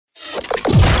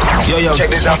Yo, check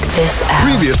this out.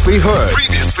 Previously heard.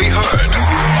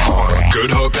 Good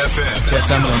Hope FM. Chad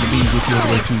Simon on the beat with you all the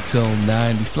way through till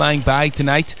 9. We're flying by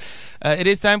tonight. It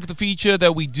is time for the feature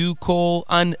that we do call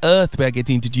Unearthed, where I get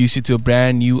to introduce you to a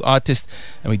brand new artist,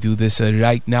 and we do this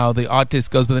right now. The artist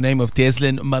goes by the name of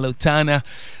Deslynn Malotana.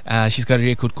 She's got a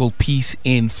record called Peace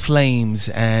in Flames,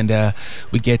 and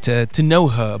we get to know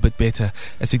her a bit better.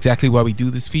 That's exactly why we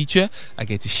do this feature. I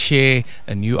get to share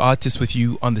a new artist with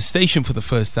you on the station for the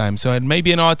first time. So it may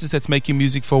be an artist that's making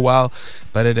music for a while,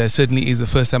 but it certainly is the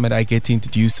first time that I get to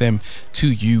introduce them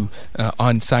to you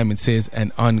on Simon Says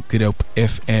and on Good Hope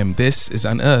FM. This is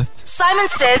Unearthed. Simon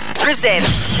Says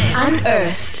presents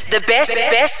Unearthed, the best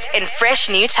and fresh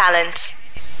new talent.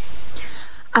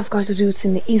 I've got roots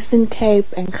in the Eastern Cape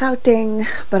and Gauteng,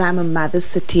 but I'm a Mother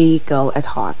City girl at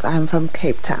heart. I'm from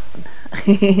Cape Town.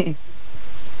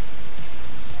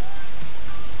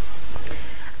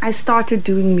 I started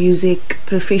doing music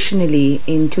professionally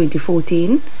in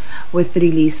 2014 with the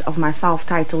release of my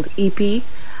self-titled EP.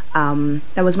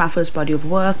 That was my first body of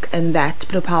work, and that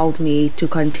propelled me into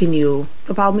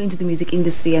the music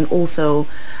industry, and also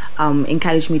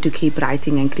encouraged me to keep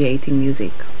writing and creating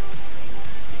music.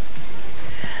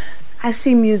 I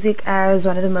see music as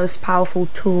one of the most powerful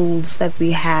tools that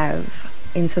we have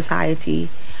in society.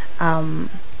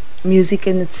 Music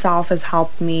in itself has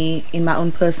helped me in my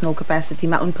own personal capacity,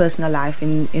 my own personal life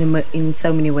in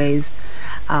so many ways.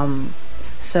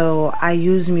 So I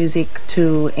use music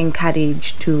to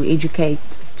encourage, to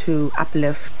educate, to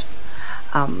uplift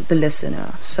the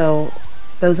listener. So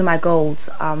those are my goals,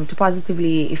 to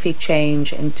positively effect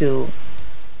change and to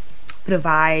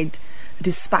provide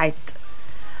respite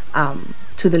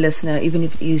to the listener, even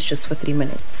if it is just for 3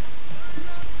 minutes.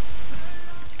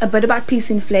 A bit about Peace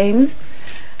in Flames.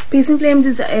 Peace in Flames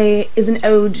is an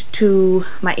ode to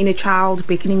my inner child,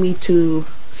 beckoning me to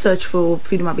search for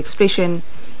freedom of expression.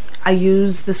 I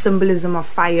use the symbolism of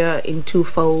fire in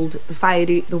twofold.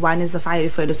 The one is the fiery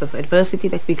furnace of adversity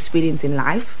that we experience in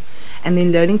life, and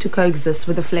then learning to coexist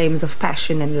with the flames of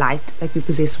passion and light that we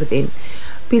possess within.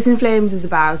 Peace in Flames is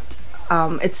about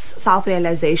it's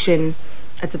self-realization.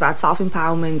 It's about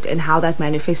self-empowerment and how that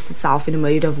manifests itself in a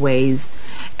myriad of ways,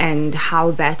 and how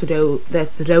that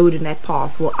road and that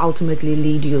path will ultimately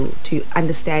lead you to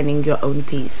understanding your own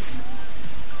peace.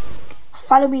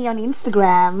 Follow me on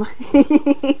Instagram.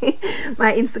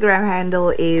 My Instagram handle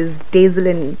is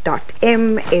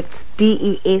deslynn.m. It's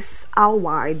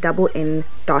DESLYNN.m.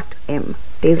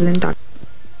 Deslynn.m.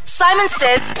 Simon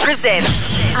Says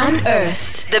presents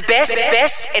Unearthed, the best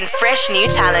and fresh new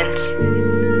talent.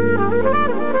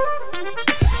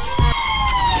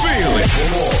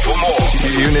 For more,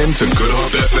 tune in to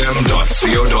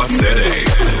goodhopefm.co.za.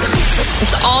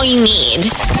 It's all you need.